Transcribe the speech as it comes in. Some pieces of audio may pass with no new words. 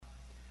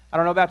I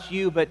don't know about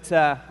you, but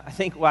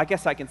I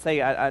guess I can say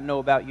I know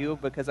about you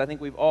because I think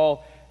we've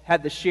all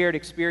had the shared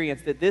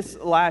experience that this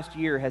last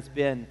year has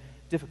been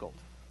difficult,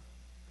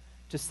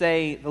 to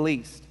say the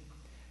least.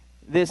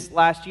 This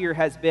last year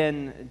has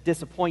been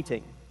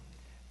disappointing,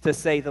 to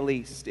say the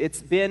least.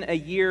 It's been a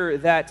year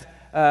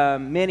that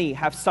many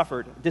have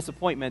suffered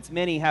disappointments.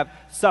 Many have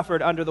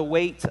suffered under the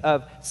weight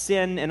of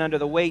sin and under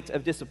the weight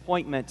of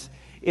disappointment.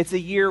 It's a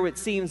year where it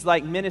seems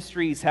like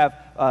ministries have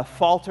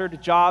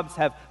faltered, jobs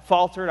have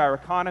faltered, our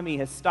economy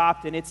has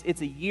stopped, and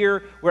it's a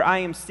year where I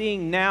am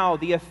seeing now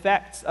the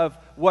effects of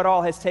what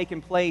all has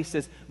taken place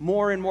as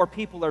more and more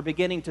people are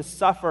beginning to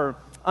suffer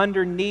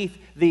underneath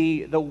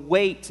the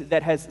weight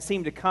that has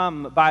seemed to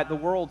come by the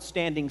world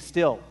standing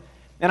still.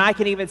 And I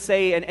can even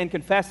say and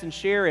confess and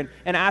share and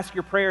ask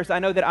your prayers. I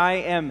know that I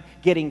am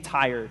getting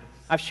tired.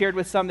 I've shared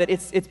with some that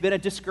it's been a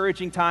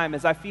discouraging time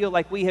as I feel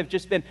like we have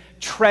just been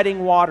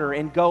treading water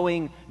and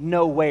going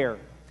nowhere.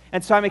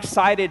 And so I'm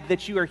excited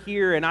that you are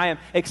here, and I am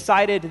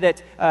excited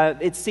that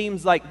it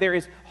seems like there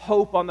is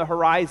hope on the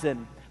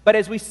horizon. But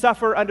as we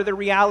suffer under the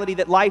reality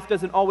that life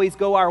doesn't always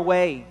go our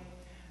way,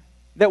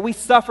 that we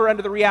suffer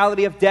under the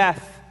reality of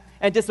death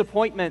and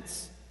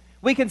disappointments,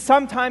 we can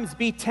sometimes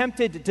be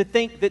tempted to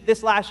think that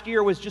this last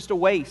year was just a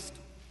waste,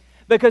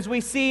 because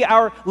we see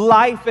our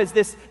life as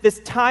this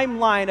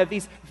timeline of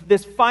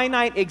this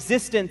finite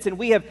existence, and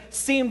we have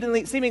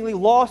seemingly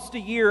lost a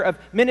year of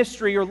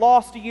ministry, or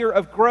lost a year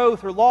of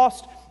growth, or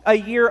lost a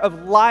year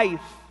of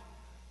life.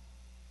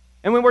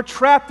 And when we're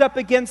trapped up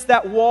against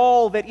that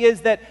wall that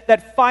is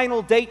that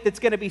final date that's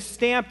going to be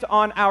stamped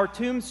on our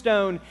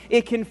tombstone,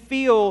 it can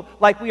feel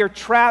like we are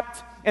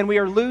trapped and we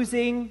are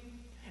losing.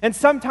 And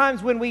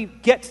sometimes when we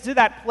get to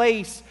that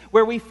place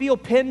where we feel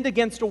pinned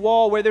against a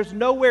wall, where there's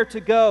nowhere to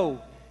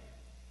go,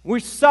 we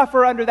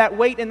suffer under that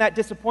weight and that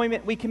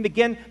disappointment, we can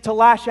begin to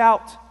lash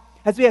out.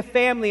 As we have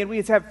family and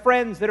we have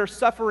friends that are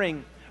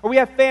suffering, or we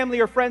have family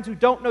or friends who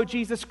don't know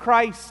Jesus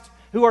Christ,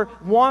 who are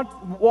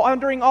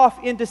wandering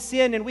off into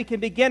sin, and we can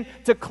begin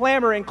to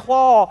clamor and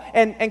claw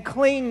and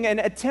cling and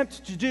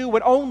attempt to do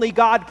what only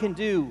God can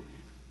do.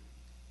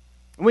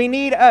 We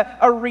need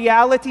a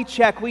reality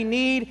check. We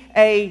need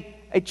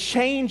a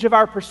change of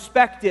our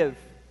perspective.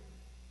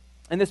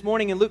 And this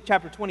morning in Luke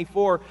chapter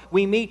 24,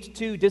 we meet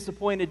two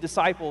disappointed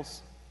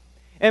disciples.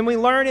 And we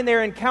learn in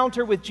their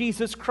encounter with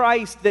Jesus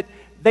Christ that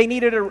they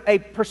needed a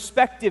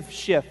perspective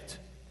shift.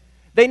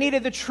 They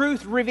needed the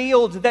truth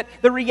revealed that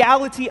the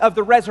reality of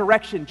the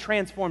resurrection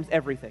transforms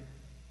everything.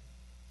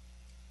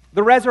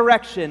 The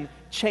resurrection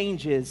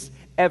changes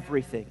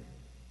everything.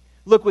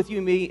 Look with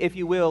me, if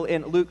you will,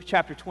 in Luke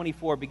chapter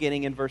 24,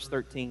 beginning in verse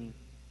 13.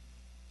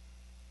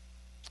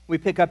 We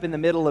pick up in the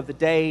middle of the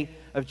day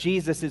of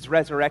Jesus'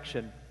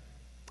 resurrection,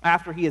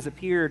 after he has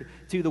appeared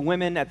to the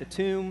women at the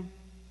tomb.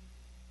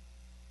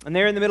 And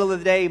there in the middle of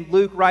the day,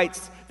 Luke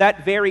writes,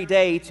 that very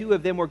day, two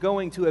of them were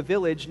going to a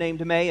village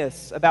named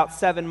Emmaus, about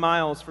 7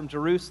 miles from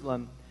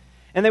Jerusalem.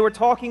 And they were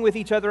talking with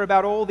each other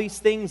about all these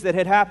things that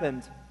had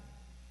happened.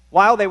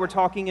 While they were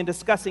talking and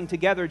discussing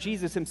together,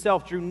 Jesus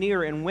himself drew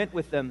near and went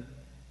with them,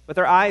 but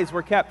their eyes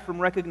were kept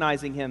from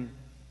recognizing him.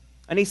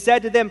 And he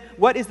said to them,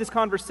 "What is this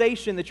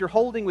conversation that you're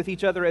holding with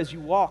each other as you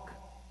walk?"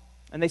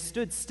 And they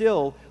stood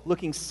still,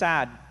 looking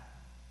sad.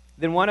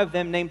 Then one of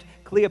them, named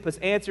Cleopas,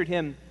 answered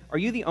him, "Are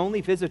you the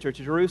only visitor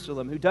to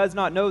Jerusalem who does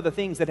not know the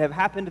things that have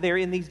happened there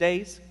in these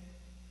days?"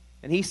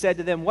 And he said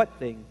to them, "What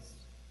things?"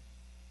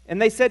 And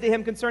they said to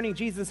him concerning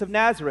Jesus of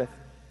Nazareth,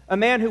 a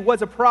man who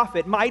was a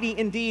prophet, mighty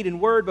indeed in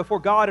word before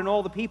God and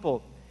all the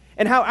people,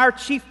 and how our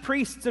chief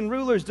priests and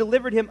rulers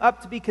delivered him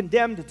up to be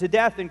condemned to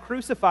death and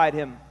crucified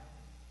him.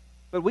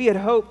 But we had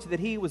hoped that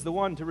he was the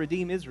one to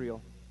redeem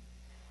Israel.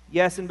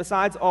 Yes, and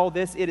besides all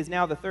this, it is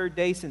now the 3rd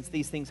day since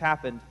these things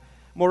happened.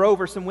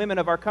 Moreover, some women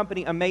of our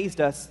company amazed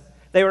us.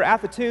 They were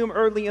at the tomb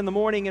early in the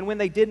morning, and when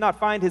they did not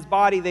find his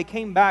body, they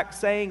came back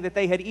saying that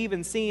they had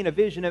even seen a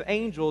vision of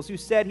angels who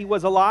said he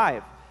was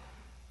alive.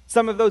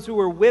 Some of those who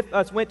were with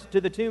us went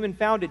to the tomb and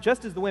found it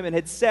just as the women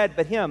had said,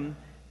 but him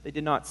they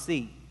did not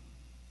see.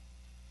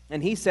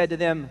 And he said to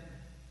them,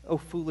 "O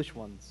foolish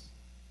ones,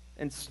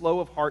 and slow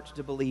of heart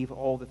to believe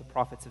all that the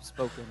prophets have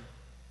spoken.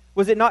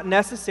 Was it not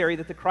necessary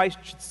that the Christ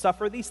should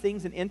suffer these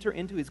things and enter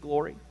into his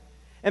glory?"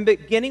 And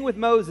beginning with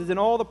Moses and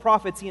all the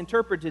prophets, he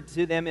interpreted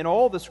to them in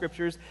all the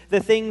scriptures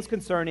the things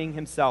concerning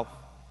himself.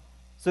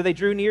 So they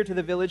drew near to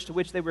the village to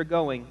which they were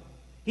going.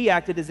 He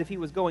acted as if he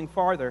was going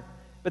farther,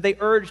 but they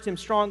urged him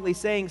strongly,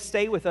 saying,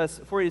 "Stay with us,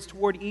 for it is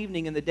toward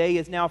evening, and the day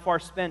is now far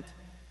spent."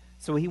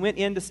 So he went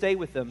in to stay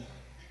with them.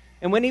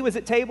 And when he was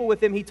at table with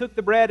them, he took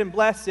the bread and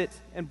blessed it,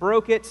 and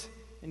broke it,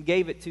 and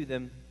gave it to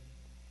them.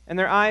 And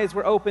their eyes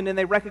were opened, and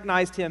they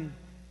recognized him,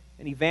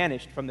 and he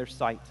vanished from their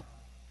sight.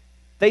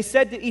 They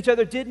said to each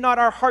other, "Did not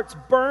our hearts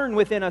burn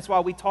within us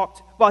while he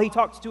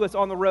talked to us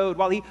on the road,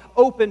 while he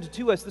opened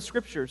to us the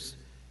scriptures?"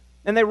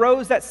 And they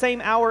rose that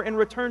same hour and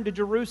returned to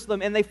Jerusalem,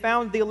 and they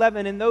found the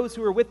 11 and those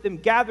who were with them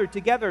gathered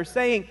together,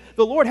 saying,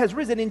 "The Lord has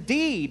risen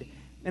indeed,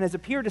 and has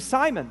appeared to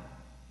Simon."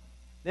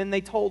 Then they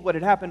told what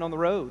had happened on the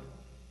road,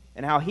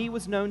 and how he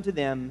was known to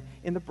them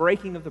in the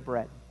breaking of the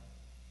bread.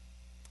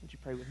 Would you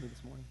pray with me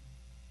this morning?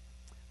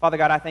 Father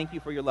God, I thank you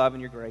for your love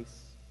and your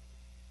grace.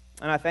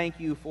 And I thank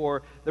you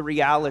for the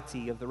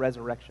reality of the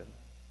resurrection.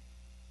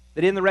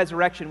 That in the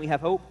resurrection we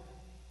have hope.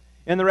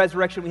 In the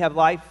resurrection we have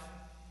life.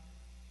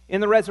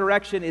 In the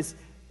resurrection is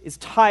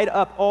tied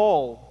up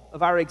all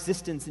of our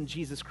existence in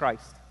Jesus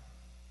Christ.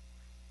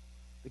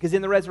 Because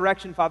in the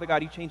resurrection, Father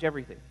God, you change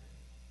everything.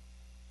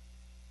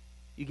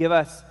 You give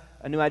us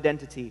a new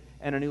identity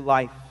and a new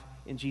life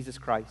in Jesus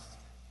Christ.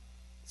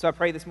 So I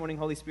pray this morning,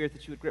 Holy Spirit,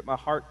 that you would grip my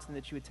heart and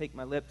that you would take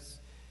my lips,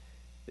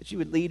 that you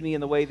would lead me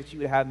in the way that you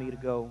would have me to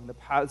go, in the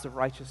paths of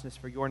righteousness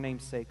for your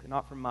name's sake,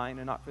 not for mine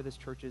and not for this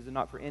church's and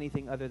not for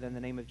anything other than the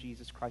name of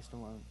Jesus Christ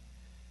alone.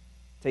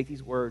 Take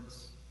these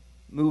words,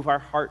 move our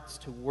hearts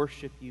to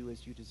worship you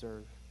as you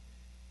deserve.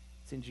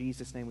 It's in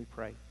Jesus' name we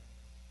pray.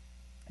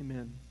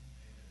 Amen.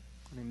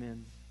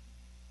 Amen.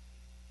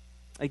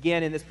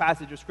 Again, in this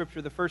passage of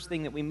Scripture, the first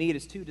thing that we meet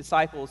is two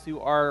disciples who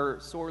are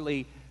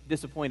sorely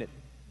disappointed.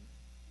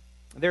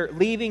 They're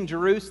leaving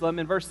Jerusalem,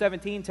 and verse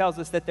 17 tells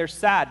us that they're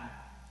sad.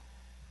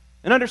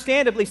 And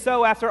understandably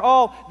so. After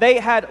all, they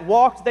had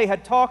walked, they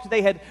had talked,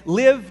 they had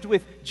lived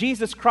with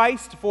Jesus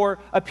Christ for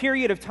a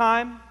period of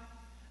time.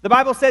 The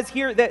Bible says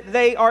here that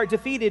they are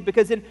defeated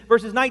because in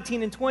verses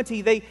 19 and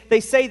 20, they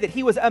say that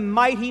he was a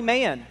mighty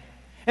man.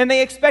 And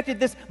they expected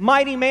this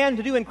mighty man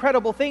to do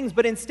incredible things,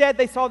 but instead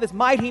they saw this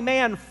mighty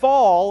man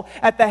fall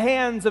at the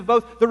hands of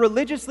both the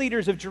religious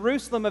leaders of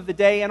Jerusalem of the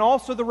day and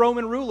also the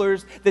Roman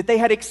rulers that they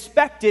had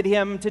expected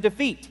him to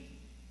defeat.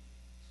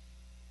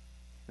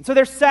 And so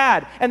they're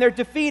sad and they're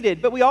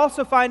defeated, but we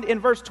also find in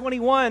verse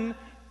 21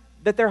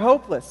 that they're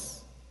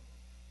hopeless.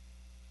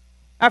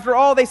 After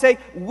all, they say,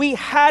 we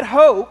had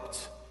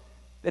hoped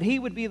that he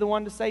would be the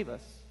one to save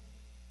us.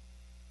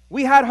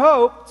 We had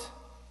hoped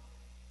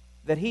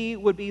that he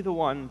would be the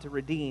one to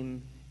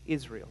redeem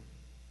Israel.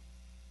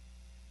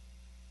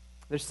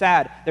 They're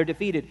sad, they're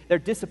defeated, they're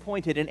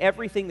disappointed in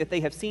everything that they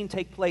have seen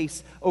take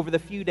place over the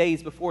few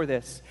days before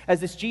this.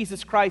 As this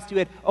Jesus Christ, who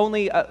had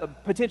only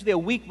potentially a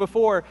week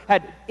before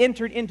had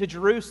entered into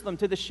Jerusalem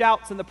to the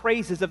shouts and the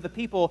praises of the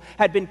people,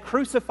 had been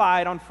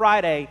crucified on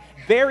Friday,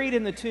 buried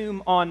in the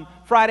tomb on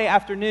Friday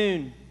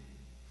afternoon.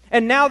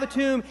 And now the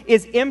tomb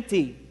is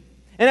empty.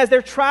 And as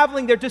they're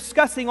traveling, they're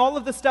discussing all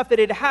of the stuff that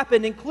had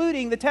happened,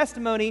 including the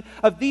testimony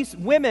of these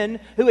women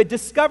who had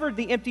discovered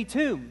the empty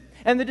tomb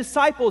and the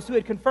disciples who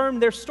had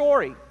confirmed their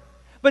story.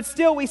 But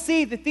still, we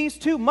see that these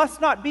two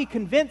must not be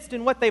convinced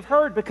in what they've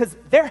heard because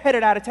they're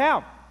headed out of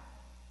town.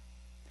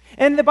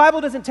 And the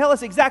Bible doesn't tell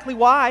us exactly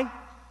why.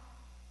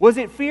 Was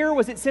it fear?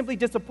 Was it simply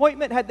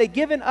disappointment? Had they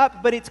given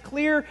up? But it's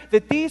clear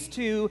that these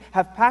two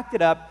have packed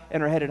it up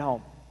and are headed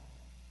home.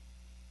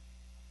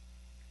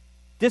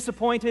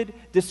 Disappointed,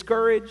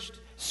 discouraged,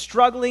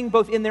 struggling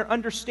both in their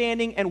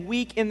understanding and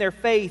weak in their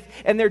faith.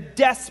 And they're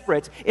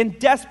desperate, in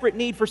desperate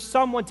need for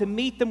someone to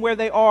meet them where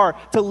they are,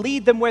 to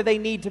lead them where they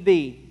need to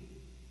be.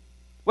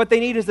 What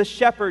they need is a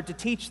shepherd to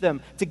teach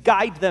them, to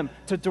guide them,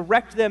 to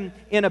direct them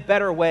in a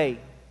better way.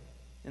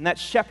 And that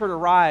shepherd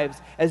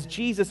arrives as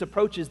Jesus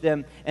approaches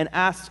them and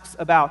asks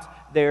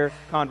about their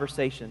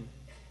conversation.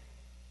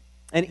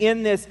 And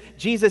in this,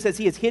 Jesus, as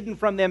he is hidden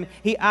from them,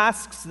 he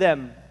asks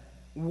them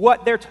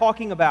what they're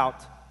talking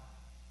about.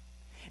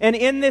 And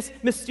in this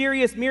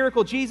mysterious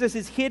miracle, Jesus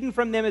is hidden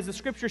from them as the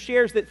Scripture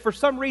shares that for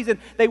some reason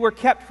they were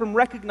kept from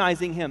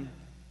recognizing him.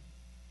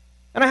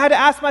 And I had to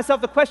ask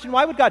myself the question,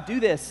 why would God do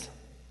this?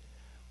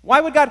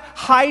 Why would God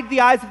hide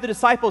the eyes of the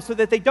disciples so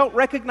that they don't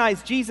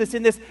recognize Jesus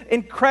in this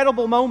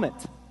incredible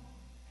moment?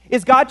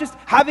 Is God just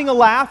having a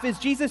laugh? Is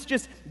Jesus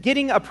just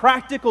getting a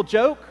practical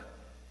joke?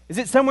 Is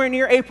it somewhere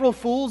near April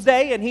Fool's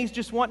Day and he's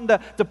just wanting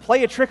to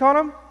play a trick on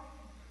them?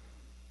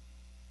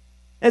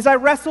 As I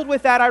wrestled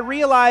with that, I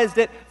realized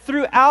that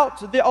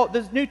throughout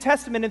the New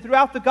Testament and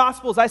throughout the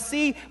Gospels, I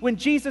see when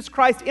Jesus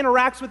Christ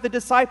interacts with the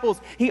disciples,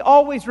 he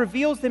always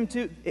reveals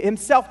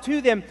himself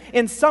to them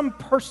in some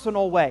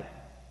personal way.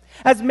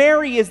 As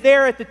Mary is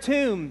there at the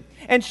tomb,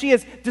 and she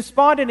is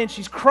despondent, and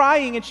she's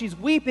crying, and she's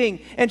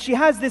weeping, and she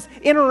has this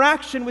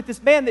interaction with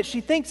this man that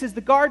she thinks is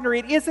the gardener,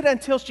 it isn't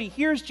until she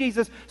hears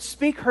Jesus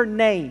speak her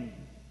name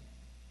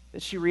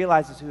that she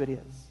realizes who it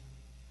is.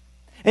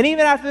 And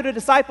even after the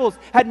disciples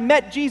had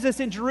met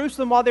Jesus in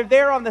Jerusalem while they're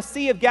there on the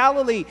Sea of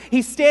Galilee,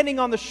 he's standing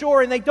on the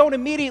shore and they don't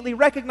immediately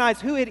recognize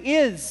who it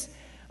is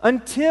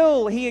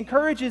until he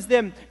encourages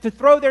them to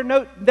throw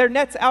their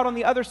nets out on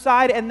the other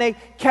side and they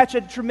catch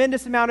a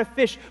tremendous amount of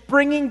fish,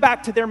 bringing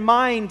back to their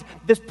mind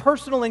this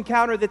personal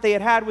encounter that they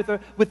had had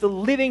with the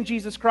living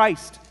Jesus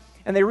Christ.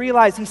 And they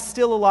realize he's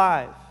still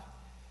alive.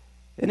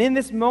 And in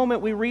this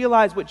moment, we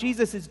realize what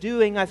Jesus is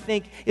doing, I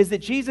think, is that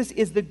Jesus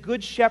is the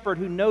good shepherd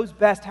who knows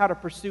best how to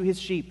pursue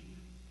his sheep.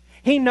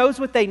 He knows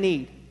what they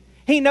need.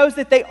 He knows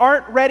that they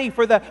aren't ready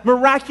for the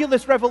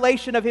miraculous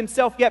revelation of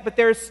himself yet, but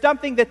there is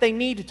something that they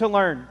need to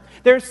learn.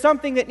 There's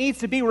something that needs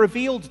to be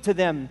revealed to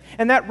them,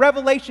 and that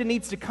revelation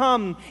needs to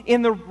come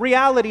in the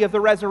reality of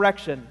the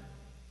resurrection.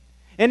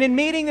 And in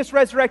meeting this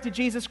resurrected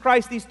Jesus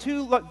Christ, these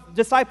two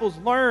disciples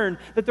learn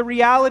that the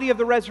reality of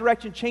the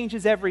resurrection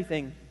changes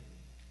everything.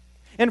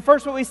 And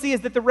first what we see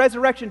is that the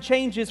resurrection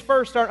changes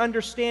first our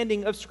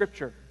understanding of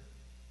Scripture.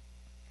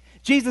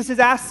 Jesus is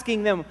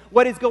asking them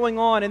what is going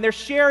on, and they're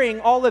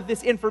sharing all of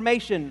this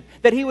information,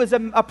 that he was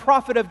a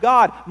prophet of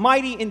God,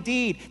 mighty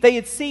indeed. They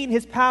had seen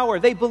his power.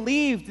 They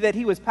believed that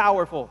he was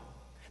powerful.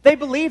 They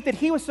believed that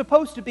he was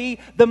supposed to be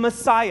the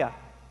Messiah,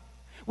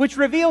 which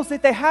reveals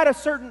that they had a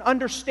certain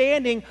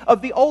understanding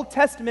of the Old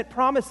Testament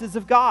promises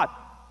of God.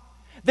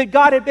 That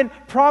God had been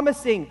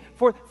promising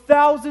for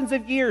thousands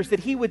of years that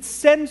he would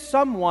send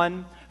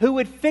someone who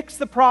would fix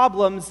the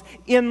problems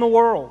in the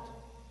world.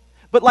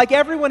 But like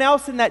everyone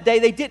else in that day,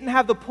 they didn't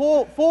have the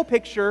full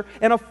picture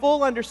and a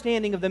full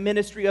understanding of the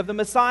ministry of the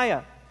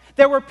Messiah.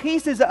 There were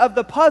pieces of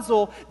the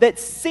puzzle that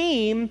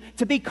seem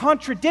to be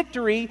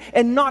contradictory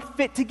and not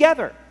fit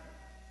together.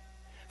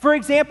 For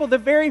example, the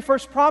very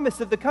first promise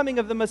of the coming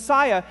of the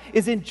Messiah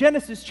is in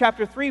Genesis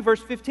chapter 3,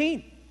 verse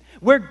 15,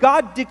 where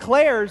God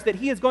declares that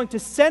he is going to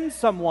send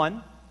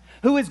someone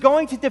who is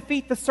going to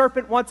defeat the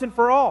serpent once and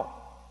for all.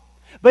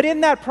 But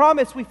in that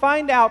promise, we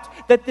find out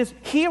that this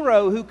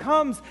hero who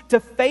comes to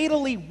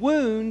fatally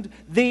wound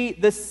the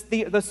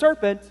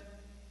serpent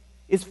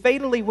is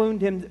fatally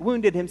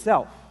wounded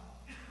himself.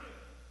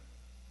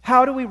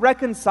 How do we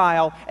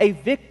reconcile a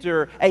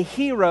victor, a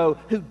hero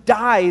who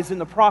dies in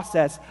the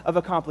process of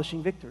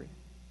accomplishing victory?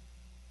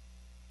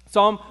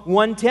 Psalm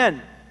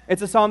 110,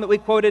 it's a psalm that we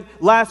quoted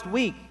last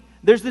week.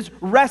 There's this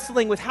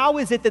wrestling with how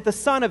is it that the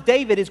son of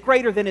David is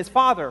greater than his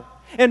father?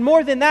 And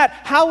more than that,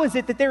 how is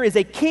it that there is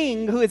a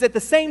king who is at the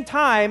same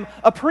time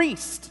a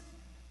priest?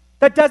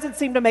 That doesn't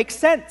seem to make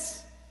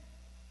sense.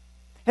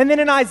 And then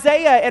in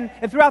Isaiah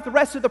and throughout the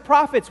rest of the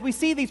prophets, we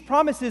see these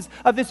promises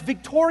of this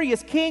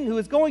victorious king who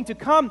is going to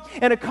come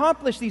and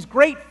accomplish these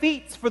great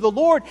feats for the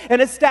Lord and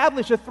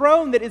establish a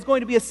throne that is going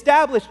to be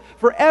established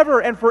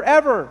forever and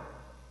forever.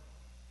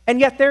 And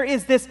yet there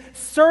is this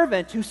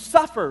servant who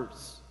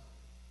suffers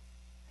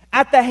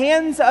at the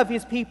hands of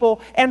his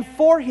people and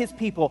for his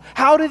people.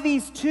 How do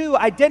these two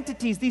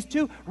identities, these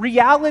two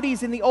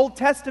realities in the Old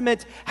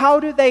Testament, how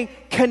do they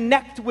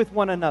connect with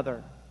one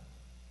another?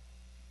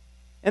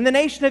 And the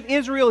nation of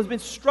Israel has been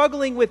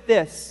struggling with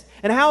this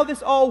and how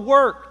this all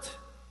worked.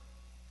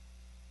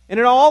 And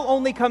it all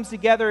only comes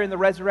together in the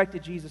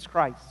resurrected Jesus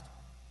Christ.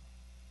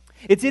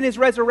 It's in his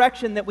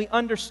resurrection that we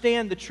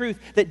understand the truth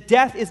that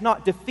death is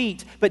not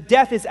defeat, but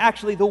death is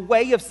actually the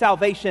way of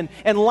salvation,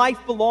 and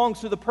life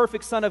belongs to the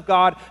perfect Son of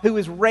God who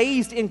is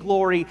raised in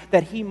glory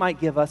that he might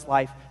give us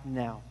life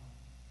now.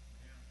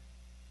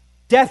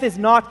 Death is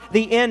not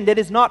the end. It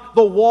is not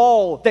the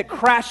wall that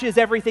crashes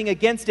everything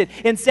against it.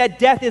 Instead,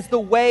 death is the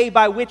way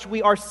by which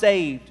we are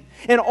saved.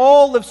 And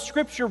all of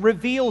Scripture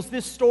reveals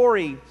this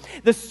story.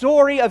 The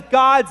story of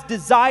God's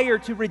desire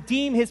to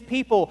redeem his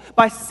people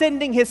by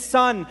sending his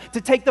Son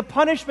to take the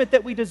punishment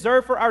that we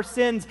deserve for our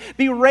sins,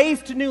 be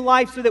raised to new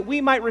life so that we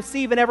might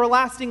receive an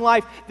everlasting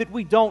life that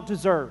we don't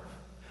deserve.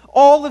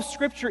 All of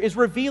Scripture is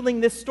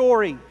revealing this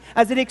story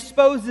as it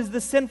exposes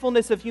the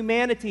sinfulness of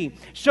humanity,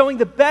 showing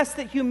the best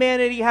that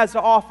humanity has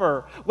to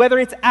offer, whether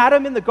it's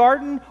Adam in the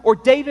garden or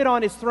David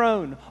on his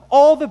throne.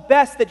 All the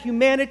best that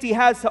humanity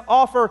has to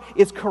offer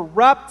is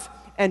corrupt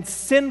and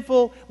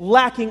sinful,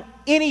 lacking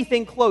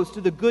anything close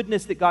to the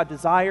goodness that God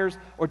desires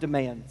or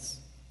demands.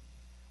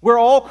 We're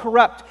all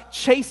corrupt,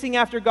 chasing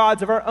after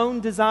gods of our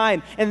own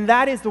design, and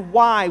that is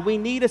why we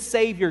need a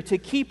Savior to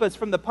keep us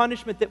from the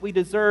punishment that we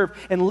deserve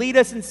and lead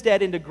us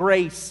instead into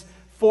grace,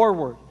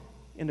 forward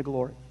into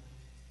glory.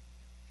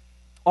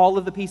 All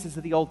of the pieces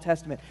of the Old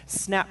Testament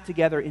snap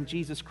together in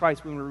Jesus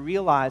Christ when we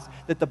realize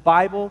that the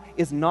Bible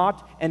is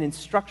not an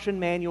instruction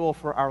manual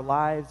for our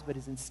lives, but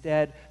is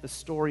instead the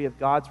story of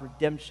God's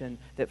redemption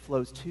that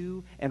flows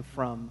to and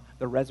from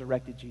the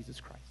resurrected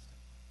Jesus Christ.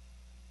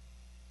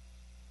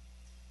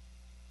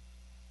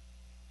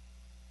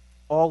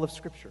 All of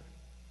Scripture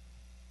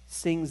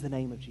sings the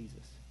name of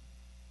Jesus,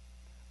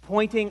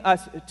 pointing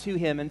us to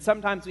him. And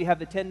sometimes we have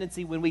the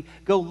tendency when we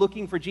go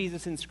looking for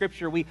Jesus in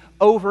Scripture, we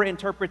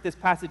overinterpret this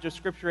passage of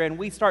Scripture and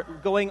we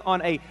start going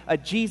on a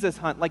Jesus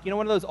hunt. Like,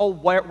 one of those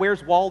old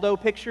Where's Waldo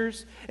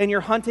pictures? And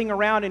you're hunting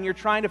around and you're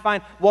trying to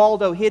find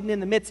Waldo hidden in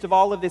the midst of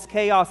all of this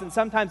chaos. And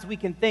sometimes we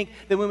can think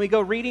that when we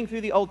go reading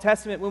through the Old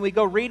Testament, when we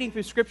go reading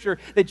through Scripture,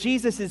 that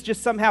Jesus is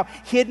just somehow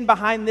hidden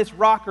behind this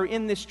rock or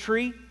in this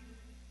tree.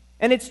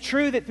 And it's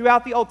true that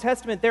throughout the Old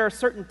Testament, there are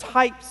certain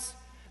types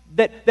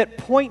that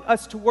point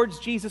us towards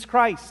Jesus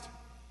Christ.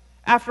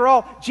 After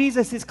all,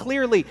 Jesus is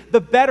clearly the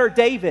better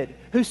David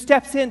who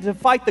steps in to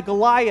fight the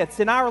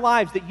Goliaths in our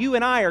lives that you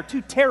and I are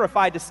too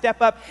terrified to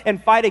step up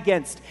and fight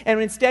against.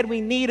 And instead,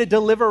 we need a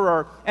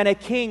deliverer and a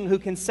king who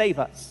can save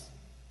us.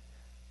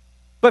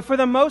 But for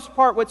the most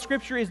part, what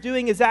Scripture is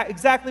doing is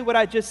exactly what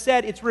I just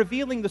said. It's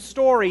revealing the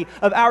story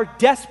of our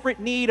desperate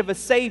need of a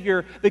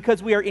Savior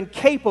because we are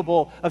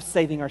incapable of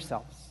saving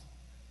ourselves.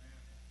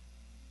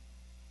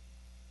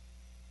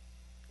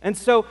 And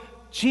so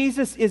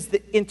Jesus is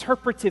the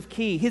interpretive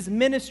key. His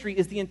ministry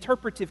is the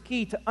interpretive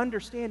key to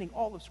understanding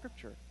all of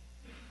Scripture.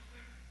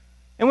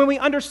 And when we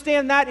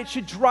understand that, it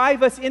should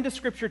drive us into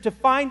Scripture to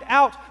find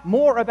out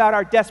more about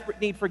our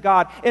desperate need for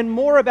God and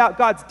more about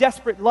God's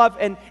desperate love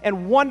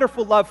and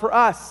wonderful love for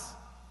us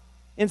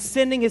in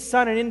sending His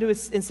Son and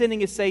in sending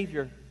His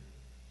Savior.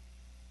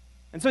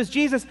 And so as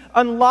Jesus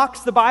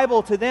unlocks the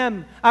Bible to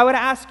them, I would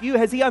ask you,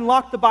 has He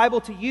unlocked the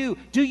Bible to you?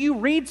 Do you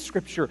read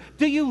Scripture?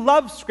 Do you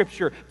love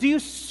Scripture? Do you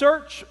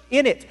search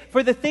in it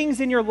for the things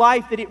in your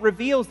life that it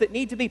reveals that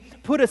need to be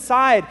put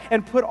aside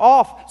and put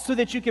off so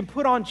that you can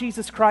put on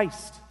Jesus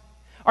Christ?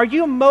 Are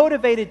you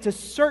motivated to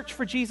search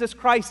for Jesus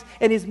Christ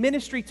and His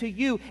ministry to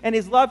you and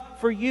His love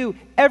for you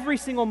every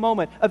single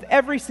moment of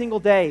every single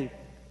day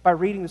by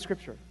reading the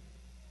Scripture?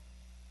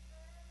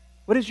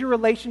 What is your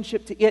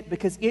relationship to it?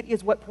 Because it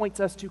is what points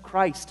us to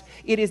Christ.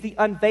 It is the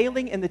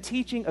unveiling and the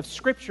teaching of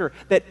Scripture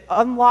that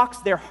unlocks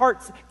their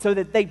hearts so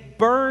that they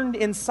burned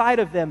inside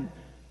of them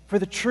for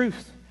the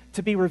truth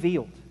to be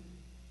revealed.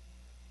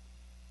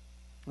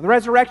 The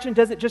resurrection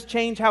doesn't just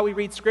change how we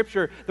read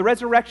Scripture. The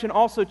resurrection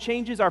also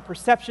changes our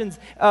perceptions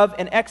of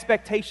and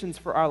expectations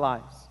for our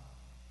lives.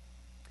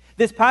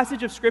 This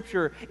passage of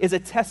Scripture is a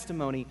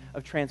testimony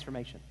of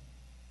transformation.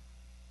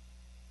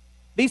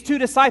 These two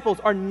disciples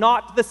are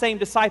not the same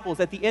disciples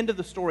at the end of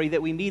the story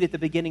that we meet at the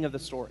beginning of the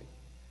story.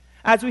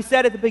 As we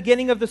said at the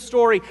beginning of the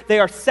story, they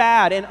are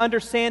sad and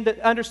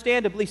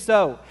understandably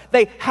so.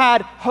 They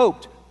had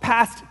hoped,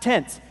 past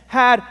tense,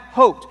 had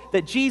hoped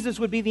that Jesus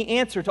would be the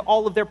answer to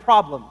all of their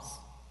problems.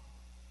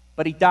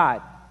 But He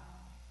died.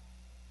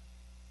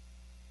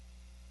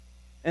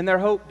 And their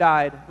hope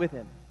died with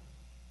Him.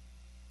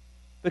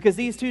 Because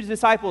these two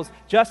disciples,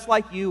 just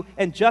like you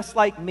and just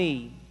like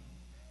me,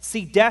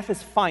 see death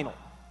as final.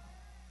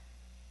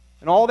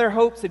 And all their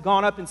hopes had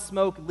gone up in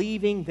smoke,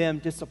 leaving them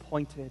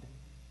disappointed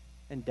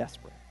and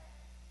desperate.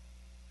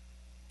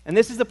 And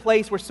this is the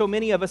place where so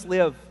many of us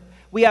live.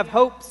 We have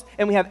hopes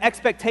and we have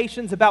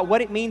expectations about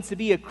what it means to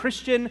be a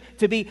Christian,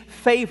 to be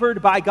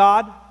favored by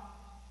God.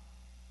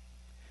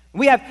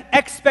 We have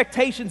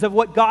expectations of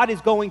what God is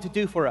going to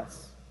do for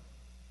us.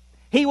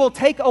 He will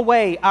take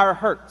away our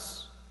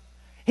hurts.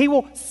 He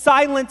will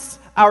silence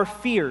our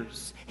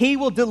fears. He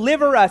will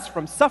deliver us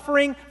from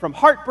suffering, from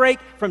heartbreak,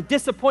 from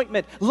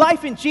disappointment.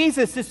 Life in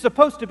Jesus is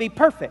supposed to be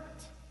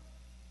perfect.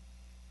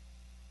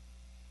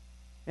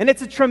 And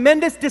it's a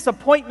tremendous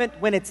disappointment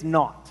when it's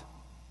not.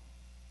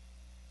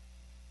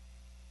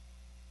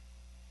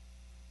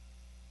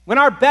 When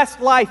our best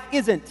life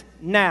isn't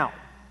now.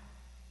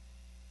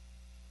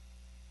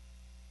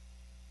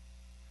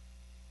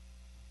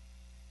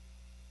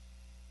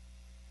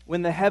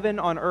 When the heaven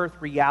on earth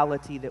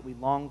reality that we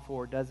long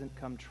for doesn't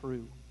come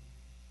true.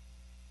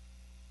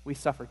 We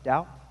suffer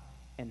doubt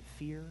and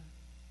fear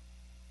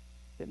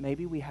that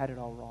maybe we had it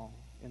all wrong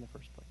in the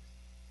first place.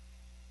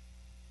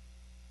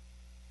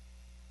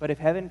 But if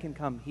heaven can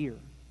come here,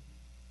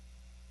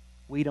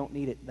 we don't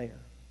need it there.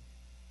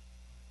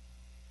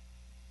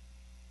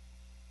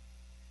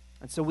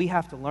 And so we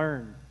have to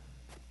learn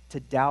to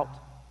doubt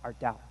our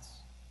doubts.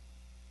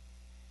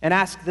 And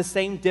ask the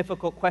same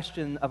difficult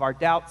question of our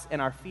doubts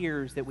and our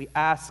fears that we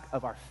ask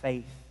of our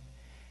faith.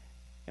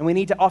 And we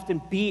need to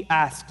often be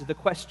asked the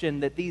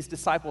question that these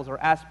disciples are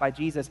asked by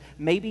Jesus.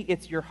 Maybe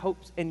it's your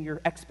hopes and your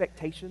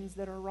expectations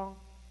that are wrong.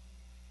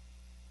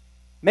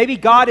 Maybe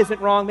God isn't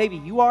wrong, maybe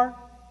you are.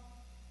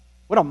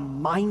 What a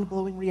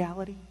mind-blowing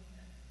reality.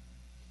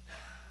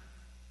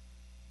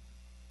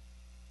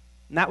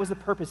 And that was the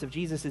purpose of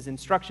Jesus'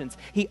 instructions.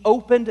 He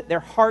opened their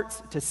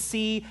hearts to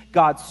see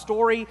God's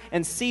story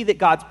and see that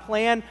God's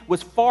plan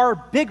was far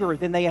bigger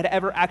than they had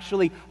ever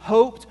actually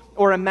hoped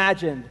or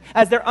imagined.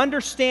 As their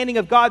understanding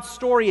of God's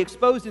story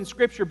exposed in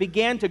Scripture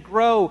began to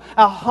grow,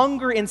 a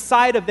hunger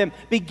inside of them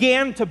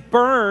began to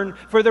burn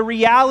for the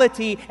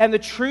reality and the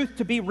truth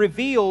to be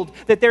revealed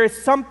that there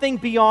is something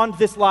beyond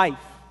this life.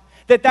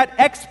 That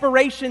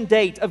expiration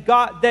date of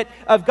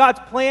God's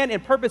plan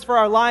and purpose for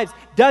our lives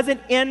doesn't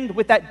end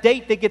with that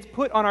date that gets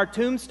put on our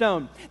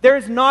tombstone. There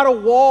is not a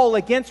wall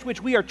against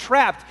which we are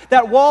trapped.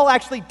 That wall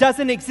actually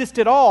doesn't exist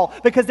at all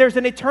because there's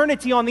an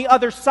eternity on the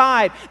other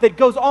side that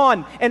goes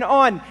on and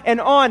on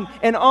and on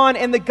and on.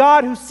 And the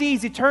God who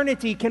sees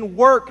eternity can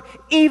work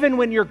even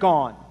when you're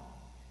gone.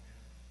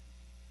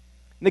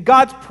 And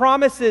God's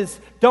promises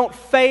don't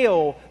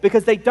fail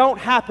because they don't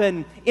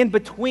happen in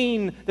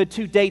between the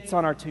two dates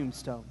on our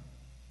tombstone.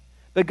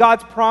 But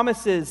God's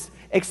promises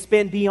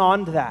expand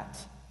beyond that.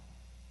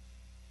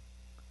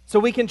 So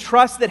we can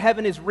trust that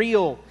heaven is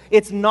real.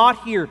 It's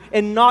not here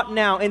and not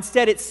now.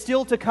 Instead, it's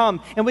still to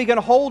come. And we can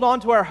hold on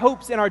to our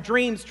hopes and our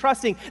dreams,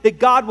 trusting that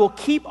God will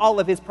keep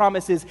all of His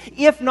promises,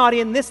 if not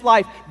in this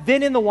life,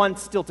 then in the one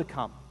still to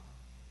come.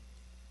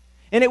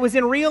 And it was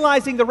in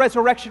realizing the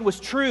resurrection was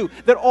true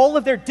that all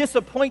of their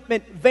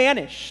disappointment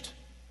vanished.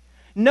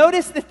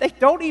 Notice that they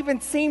don't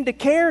even seem to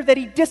care that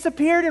He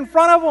disappeared in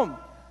front of them.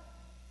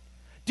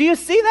 Do you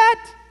see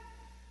that?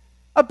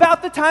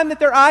 About the time that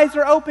their eyes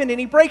are opened and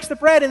He breaks the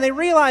bread and they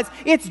realize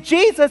it's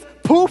Jesus,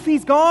 poof,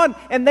 He's gone,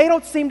 and they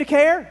don't seem to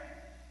care.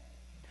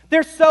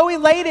 They're so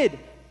elated.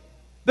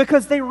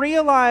 Because they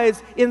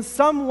realize in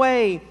some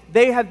way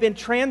they have been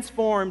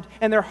transformed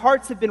and their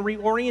hearts have been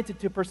reoriented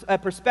to a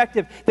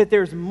perspective that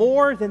there's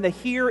more than the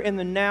here and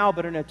the now,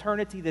 but an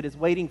eternity that is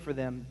waiting for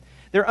them.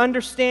 Their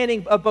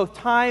understanding of both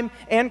time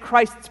and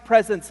Christ's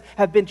presence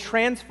have been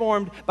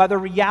transformed by the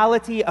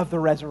reality of the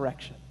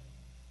resurrection.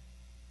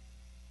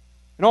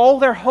 And all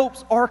their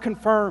hopes are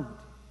confirmed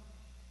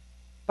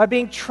by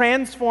being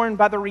transformed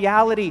by the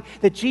reality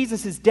that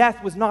Jesus'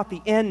 death was not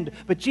the end,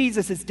 but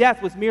Jesus'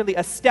 death was merely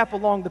a step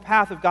along the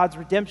path of God's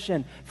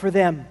redemption for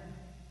them.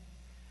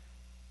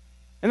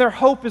 And their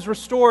hope is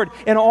restored,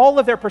 and all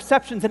of their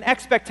perceptions and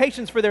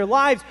expectations for their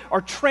lives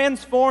are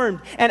transformed.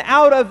 And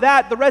out of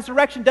that, the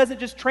resurrection doesn't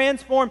just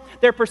transform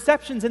their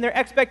perceptions and their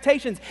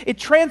expectations, it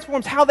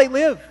transforms how they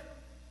live,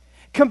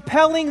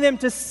 compelling them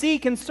to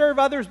seek and serve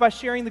others by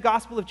sharing the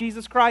gospel of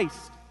Jesus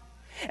Christ.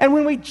 And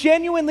when we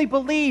genuinely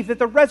believe that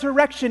the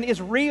resurrection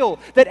is real,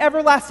 that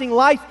everlasting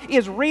life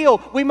is real,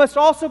 we must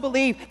also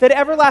believe that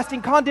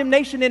everlasting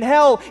condemnation in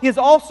hell is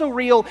also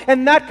real,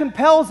 and that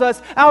compels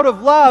us out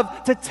of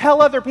love to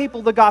tell other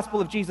people the gospel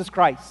of Jesus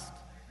Christ.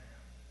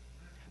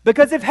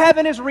 Because if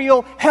heaven is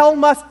real, hell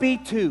must be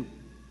too.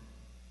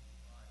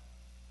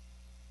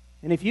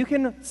 And if you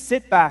can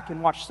sit back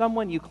and watch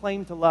someone you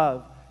claim to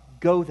love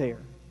go there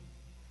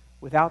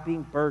without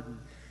being burdened,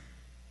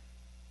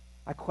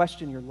 I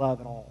question your love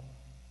at all.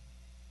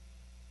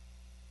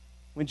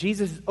 When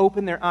Jesus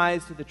opened their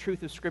eyes to the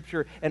truth of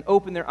Scripture and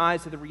opened their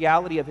eyes to the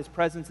reality of His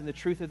presence and the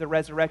truth of the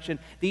resurrection,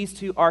 these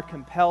two are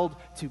compelled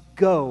to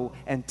go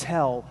and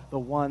tell the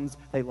ones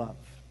they love.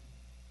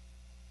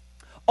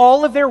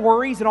 All of their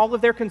worries and all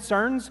of their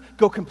concerns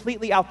go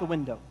completely out the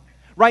window,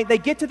 right? They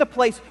get to the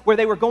place where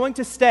they were going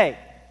to stay.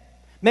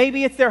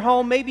 Maybe it's their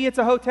home, maybe it's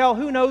a hotel,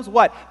 who knows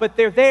what, but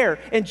they're there.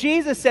 And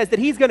Jesus says that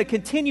He's going to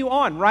continue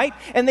on, right?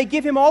 And they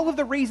give Him all of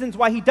the reasons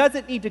why He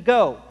doesn't need to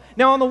go.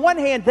 Now, on the one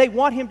hand, they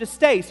want Him to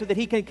stay so that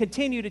He can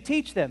continue to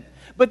teach them.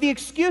 But the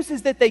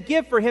excuses that they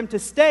give for Him to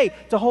stay,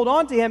 to hold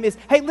on to Him is,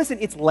 hey, listen,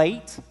 it's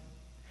late.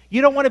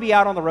 You don't want to be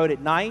out on the road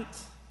at night.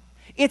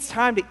 It's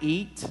time to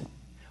eat.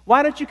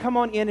 Why don't you come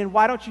on in and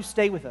why don't you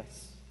stay with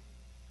us?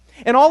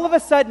 And all of a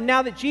sudden,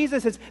 now that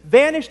Jesus has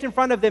vanished in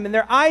front of them and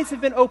their eyes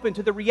have been opened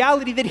to the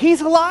reality that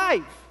He's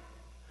alive,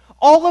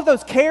 all of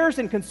those cares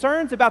and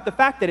concerns about the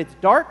fact that it's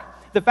dark,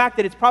 the fact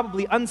that it's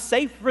probably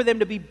unsafe for them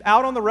to be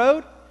out on the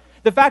road,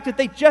 the fact that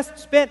they just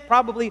spent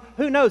probably,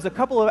 who knows, a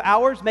couple of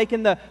hours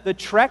making the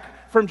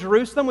trek from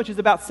Jerusalem, which is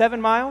about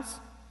 7 miles,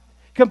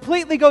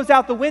 completely goes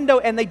out the window,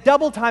 and they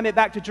double time it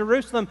back to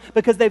Jerusalem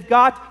because they've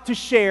got to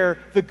share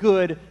the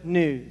good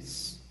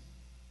news.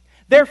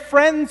 Their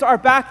friends are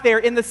back there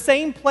in the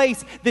same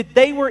place that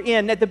they were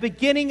in at the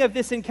beginning of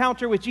this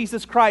encounter with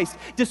Jesus Christ,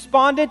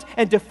 despondent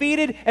and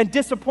defeated and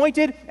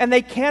disappointed, and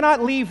they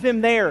cannot leave them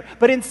there.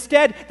 But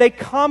instead, they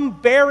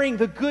come bearing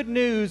the good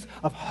news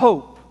of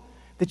hope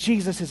that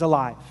Jesus is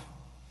alive,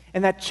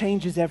 and that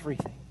changes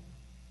everything.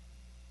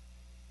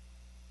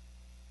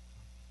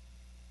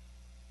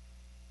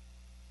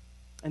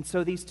 And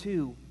so these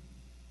two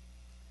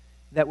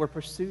that were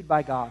pursued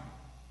by God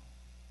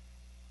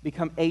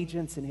become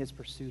agents in His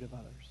pursuit of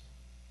others.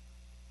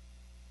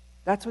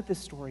 That's what this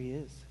story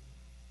is.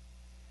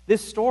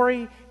 This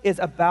story is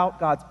about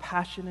God's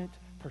passionate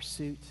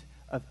pursuit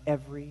of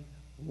every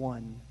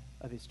one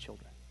of His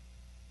children.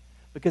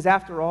 Because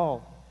after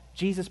all,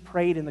 Jesus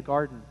prayed in the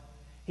garden.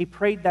 He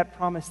prayed that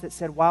promise that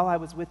said, while I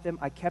was with them,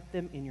 I kept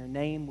them in your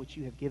name, which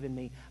you have given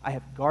me. I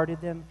have guarded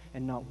them,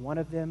 and not one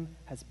of them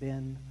has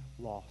been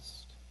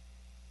lost.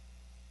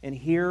 And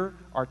here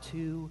are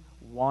two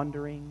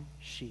wandering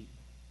sheep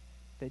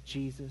that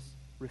Jesus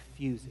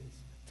refuses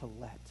to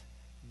let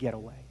get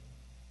away.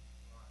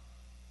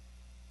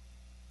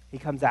 He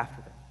comes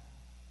after them.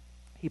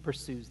 He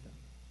pursues them.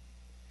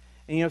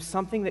 And you know,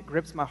 something that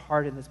grips my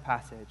heart in this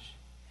passage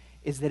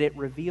is that it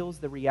reveals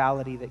the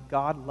reality that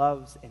God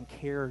loves and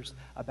cares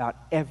about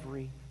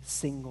every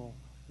single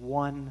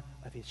one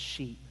of His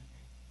sheep,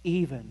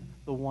 even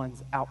the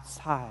ones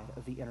outside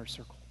of the inner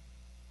circle,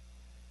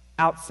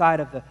 outside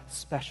of the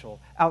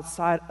special,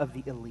 outside of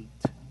the elite.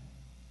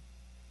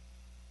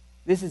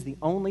 This is the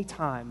only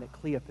time that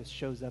Cleopas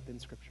shows up in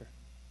Scripture.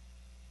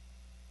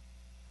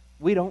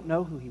 We don't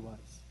know who he was.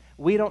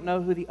 We don't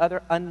know who the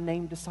other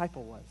unnamed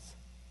disciple was.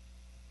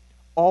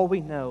 All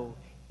we know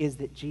is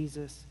that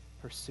Jesus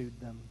pursued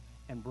them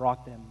and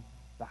brought them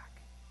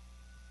back.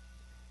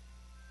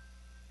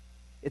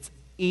 It's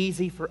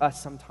easy for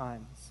us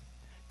sometimes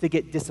to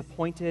get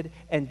disappointed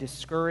and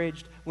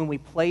discouraged when we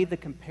play the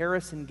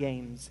comparison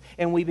games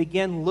and we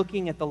begin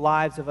looking at the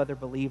lives of other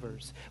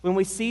believers. When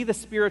we see the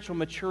spiritual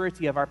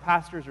maturity of our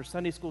pastors or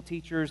Sunday school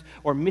teachers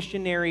or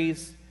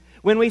missionaries,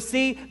 when we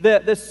see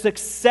the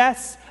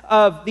success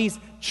of these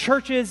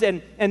churches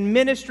and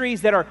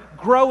ministries that are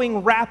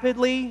growing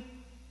rapidly,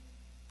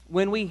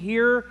 when we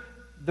hear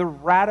the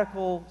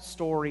radical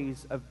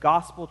stories of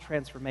gospel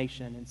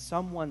transformation in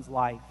someone's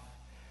life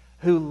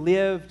who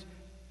lived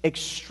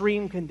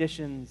extreme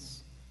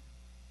conditions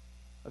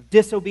of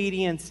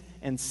disobedience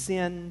and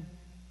sin,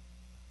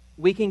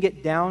 we can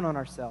get down on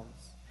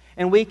ourselves.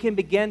 And we can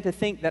begin to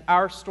think that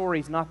our story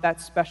is not that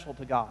special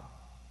to God,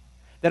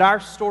 that our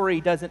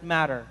story doesn't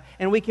matter.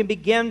 And we can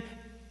begin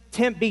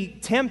to be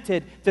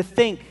tempted to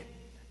think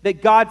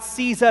that God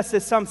sees us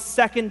as some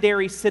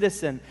secondary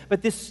citizen.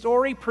 But this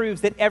story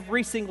proves that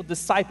every single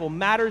disciple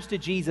matters to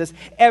Jesus.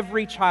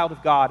 Every child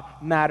of God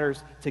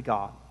matters to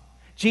God.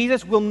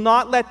 Jesus will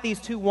not let these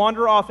two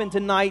wander off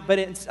into the night,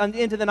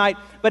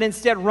 but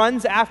instead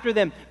runs after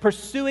them,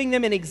 pursuing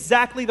them in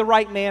exactly the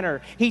right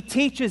manner. He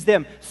teaches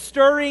them,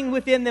 stirring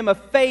within them a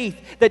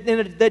faith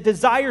that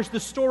desires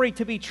the story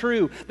to be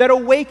true, that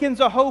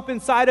awakens a hope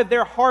inside of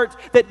their heart,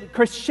 that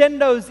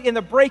crescendos in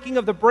the breaking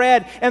of the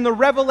bread and the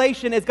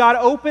revelation as God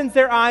opens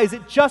their eyes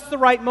at just the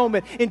right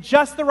moment, in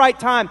just the right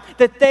time,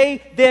 that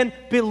they then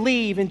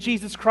believe in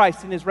Jesus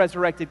Christ in His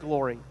resurrected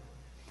glory.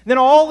 Then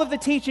all of the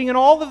teaching and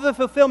all of the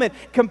fulfillment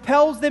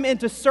compels them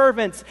into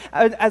servants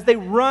as they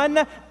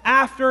run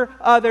after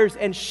others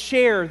and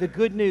share the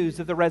good news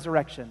of the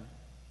resurrection.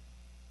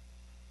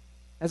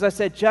 As I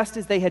said, just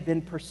as they had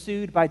been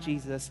pursued by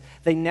Jesus,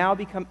 they now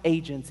become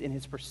agents in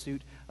His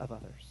pursuit of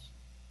others.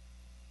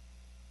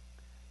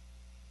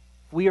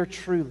 We are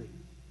truly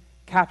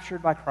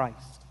captured by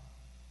Christ.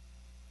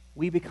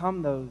 We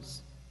become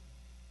those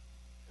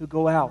who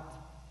go out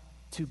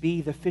to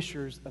be the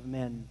fishers of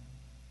men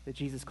that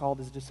Jesus called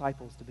His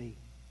disciples to be.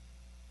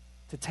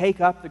 To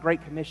take up the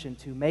Great Commission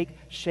to make,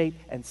 shape,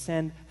 and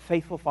send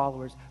faithful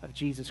followers of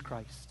Jesus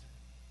Christ.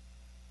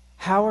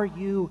 How are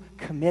you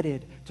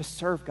committed to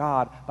serve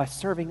God by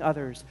serving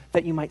others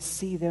that you might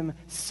see them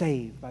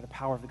saved by the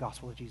power of the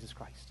gospel of Jesus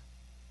Christ?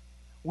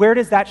 Where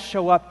does that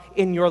show up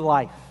in your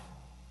life?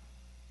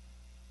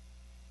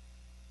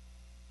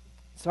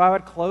 So I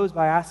would close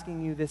by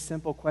asking you this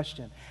simple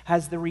question.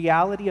 Has the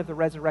reality of the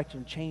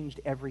resurrection changed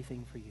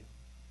everything for you?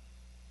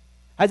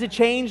 Has it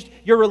changed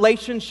your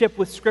relationship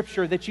with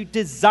Scripture, that you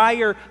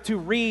desire to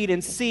read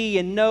and see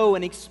and know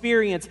and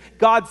experience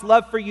God's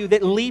love for you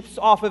that leaps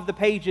off of the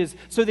pages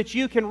so that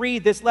you can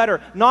read this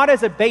letter, not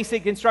as a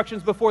basic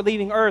instructions before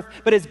leaving earth,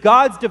 but as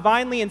God's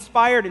divinely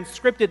inspired and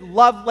scripted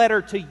love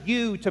letter to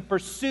you, to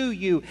pursue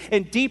you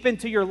and deep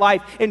into your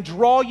life and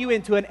draw you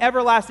into an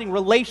everlasting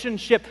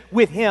relationship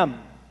with Him?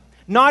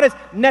 Not as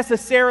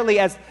necessarily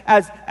as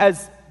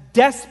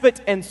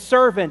despot and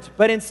servant,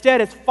 but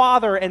instead as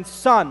father and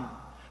son,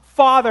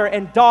 father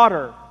and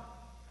daughter,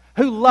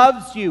 who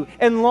loves you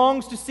and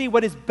longs to see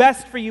what is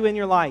best for you in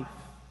your life.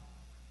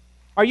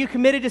 Are you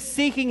committed to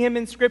seeking Him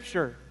in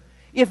Scripture?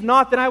 If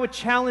not, then I would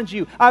challenge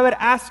you. I would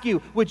ask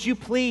you, would you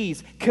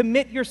please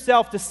commit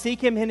yourself to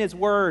seek Him in His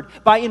Word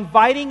by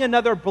inviting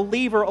another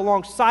believer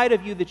alongside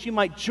of you that you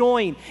might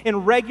join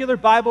in regular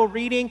Bible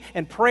reading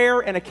and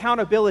prayer and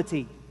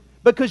accountability,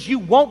 because you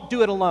won't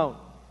do it alone.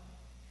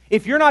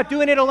 If you're not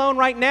doing it alone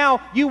right now,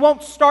 you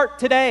won't start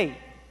today.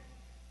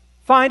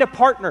 Find a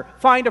partner,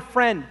 find a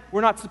friend.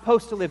 We're not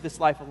supposed to live this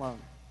life alone.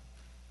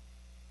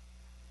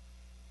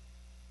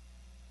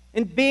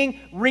 And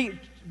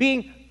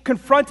being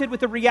confronted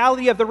with the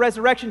reality of the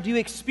resurrection, do you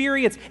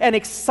experience an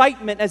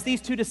excitement as these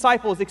two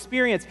disciples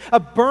experience, a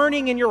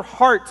burning in your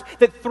heart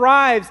that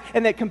thrives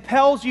and that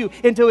compels you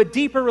into a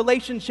deeper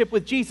relationship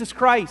with Jesus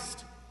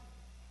Christ?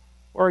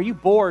 Or are you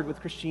bored with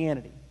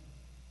Christianity?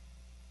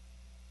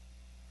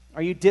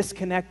 Are you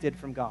disconnected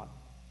from God?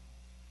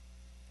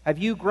 Have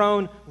you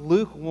grown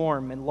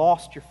lukewarm and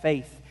lost your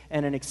faith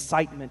and an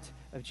excitement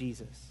of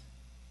Jesus?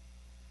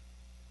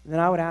 And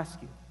then I would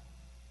ask you,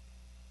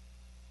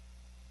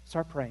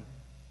 start praying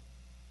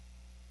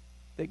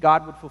that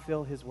God would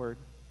fulfill His word,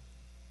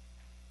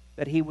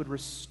 that He would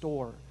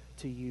restore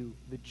to you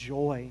the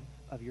joy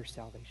of your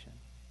salvation.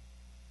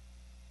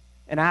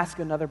 And ask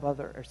another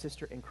brother or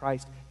sister in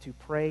Christ to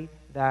pray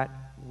that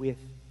with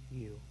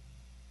you,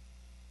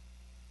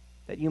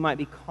 that you might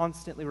be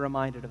constantly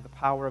reminded of the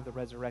power of the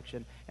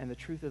resurrection and the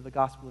truth of the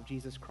gospel of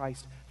Jesus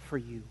Christ for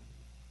you.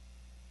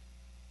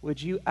 Would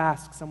you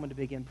ask someone to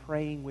begin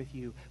praying with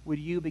you? Would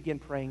you begin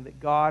praying that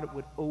God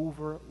would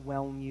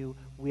overwhelm you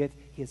with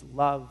His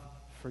love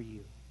for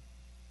you?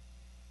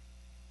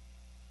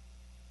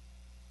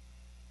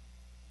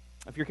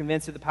 If you're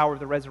convinced of the power of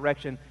the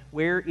resurrection,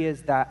 where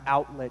is that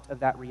outlet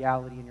of that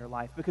reality in your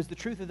life? Because the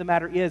truth of the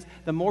matter is,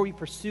 the more we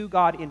pursue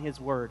God in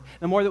His Word,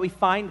 the more that we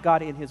find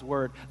God in His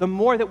Word, the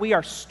more that we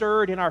are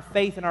stirred in our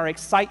faith and our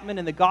excitement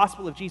in the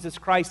gospel of Jesus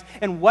Christ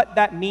and what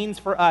that means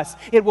for us,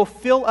 it will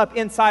fill up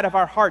inside of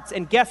our hearts.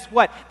 And guess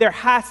what? There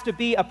has to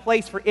be a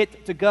place for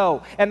it to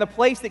go. And the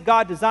place that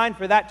God designed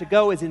for that to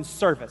go is in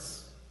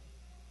service.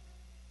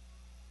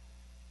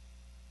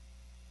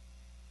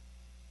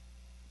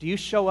 Do you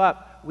show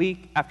up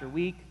week after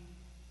week,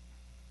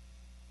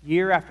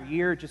 year after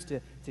year, just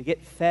to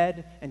get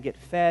fed and get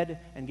fed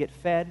and get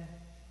fed?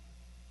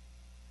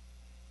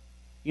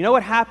 You know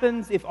what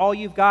happens if all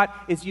you've got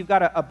is you've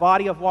got a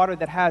body of water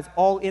that has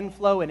all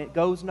inflow and it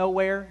goes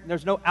nowhere?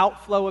 There's no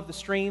outflow of the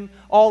stream.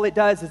 All it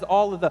does is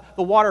all of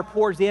the water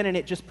pours in and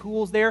it just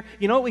pools there.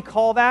 You know what we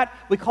call that?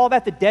 We call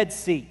that the Dead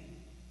Sea.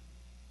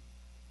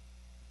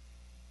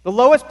 The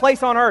lowest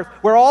place on earth,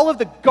 where all of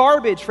the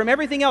garbage from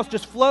everything else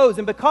just flows.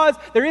 And because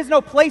there is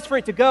no place for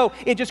it to go,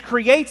 it just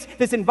creates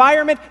this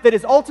environment that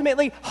is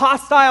ultimately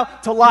hostile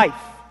to life.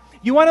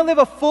 You want to live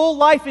a full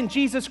life in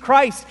Jesus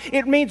Christ.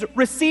 It means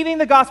receiving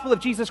the gospel of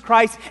Jesus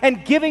Christ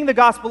and giving the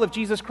gospel of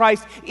Jesus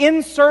Christ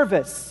in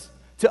service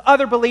to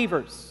other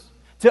believers,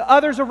 to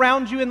others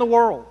around you in the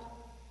world.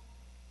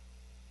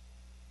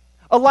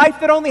 A life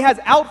that only has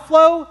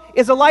outflow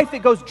is a life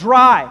that goes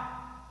dry.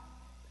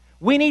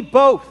 We need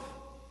both.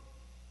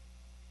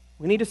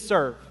 We need to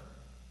serve.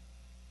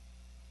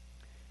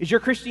 Is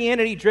your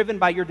Christianity driven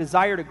by your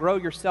desire to grow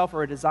yourself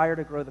or a desire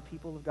to grow the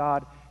people of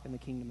God and the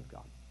kingdom of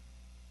God?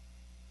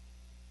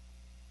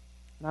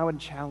 And I would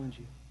challenge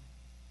you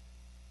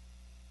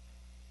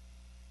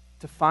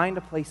to find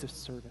a place of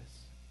service,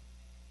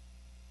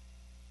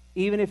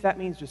 even if that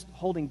means just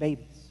holding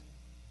babies,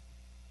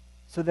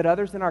 so that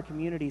others in our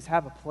communities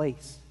have a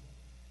place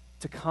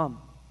to come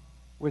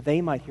where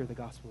they might hear the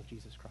gospel of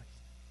Jesus Christ.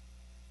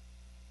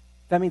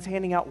 That means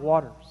handing out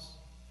waters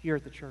here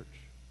at the church.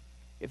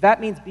 If that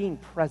means being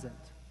present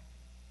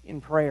in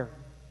prayer,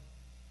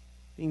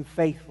 being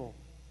faithful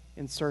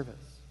in service,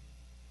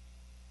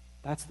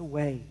 that's the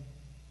way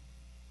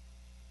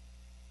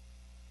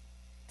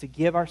to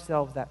give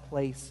ourselves that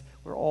place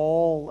where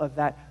all of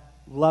that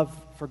love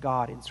for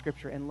God in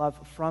Scripture and love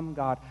from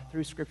God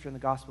through Scripture and the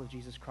gospel of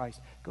Jesus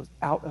Christ goes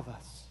out of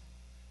us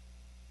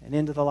and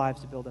into the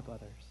lives to build up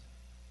others.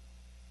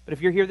 But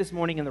if you're here this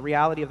morning and the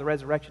reality of the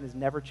resurrection has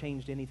never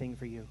changed anything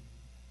for you,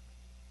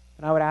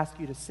 then I would ask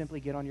you to simply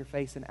get on your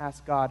face and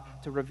ask God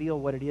to reveal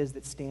what it is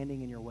that's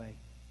standing in your way.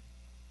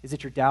 Is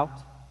it your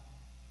doubt?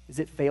 Is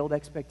it failed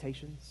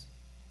expectations?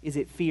 Is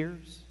it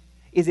fears?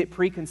 Is it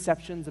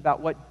preconceptions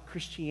about what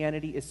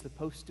Christianity is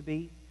supposed to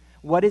be?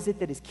 What is it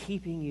that is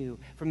keeping you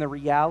from the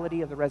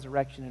reality of the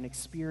resurrection and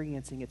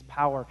experiencing its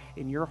power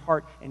in your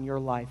heart and your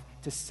life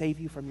to save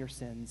you from your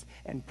sins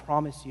and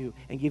promise you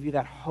and give you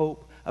that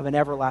hope of an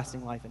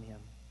everlasting life in Him?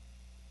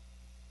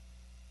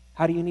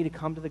 How do you need to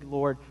come to the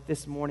Lord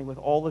this morning with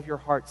all of your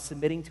heart,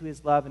 submitting to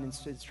His love and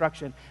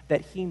instruction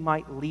that He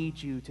might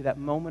lead you to that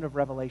moment of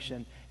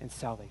revelation and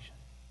salvation?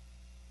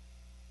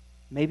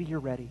 Maybe you're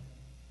ready.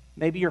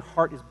 Maybe your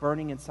heart is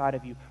burning inside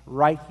of you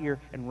right here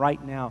and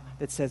right now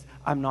that says,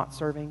 I'm not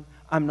serving,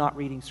 I'm not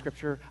reading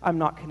Scripture, I'm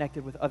not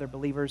connected with other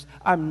believers,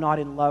 I'm not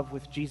in love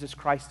with Jesus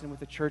Christ and with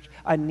the church.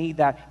 I need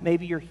that.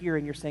 Maybe you're here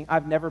and you're saying,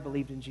 I've never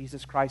believed in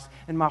Jesus Christ,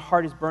 and my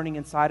heart is burning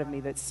inside of me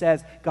that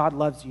says, God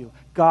loves you.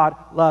 God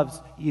loves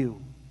you.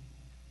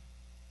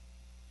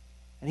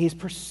 And He's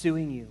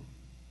pursuing you.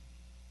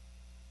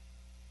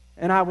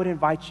 And I would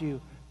invite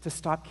you to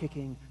stop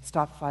kicking,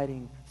 stop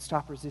fighting,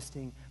 stop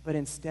resisting, but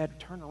instead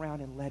turn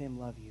around and let Him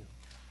love you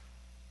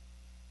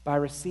by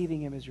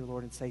receiving Him as your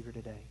Lord and Savior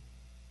today.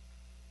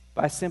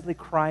 By simply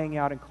crying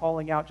out and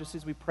calling out, just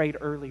as we prayed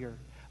earlier,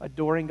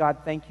 adoring God,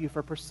 thank you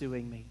for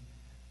pursuing me.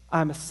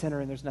 I'm a sinner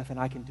and there's nothing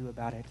I can do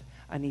about it.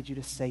 I need you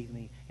to save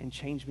me and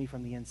change me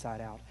from the inside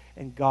out.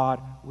 And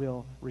God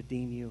will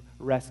redeem you,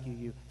 rescue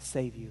you,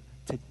 save you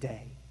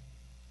today.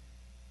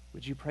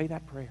 Would you pray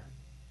that prayer?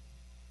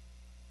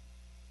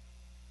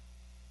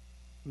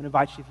 I'm going to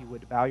invite you, if you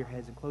would, to bow your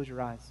heads and close your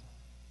eyes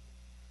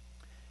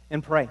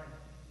and pray,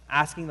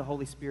 asking the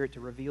Holy Spirit to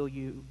reveal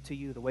to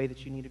you the way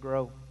that you need to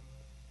grow,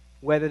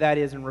 whether that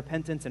is in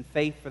repentance and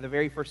faith for the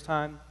very first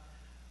time,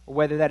 or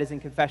whether that is in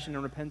confession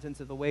and repentance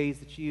of the ways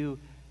that you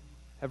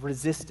have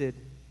resisted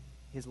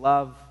His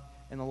love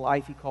and the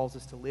life He calls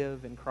us to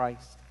live in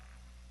Christ.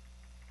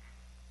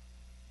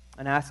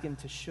 And ask Him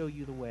to show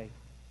you the way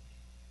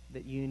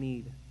that you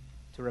need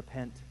to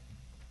repent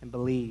and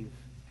believe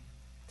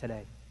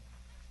today.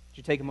 Would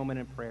you take a moment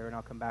in prayer, and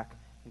I'll come back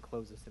and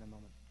close this in a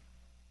moment.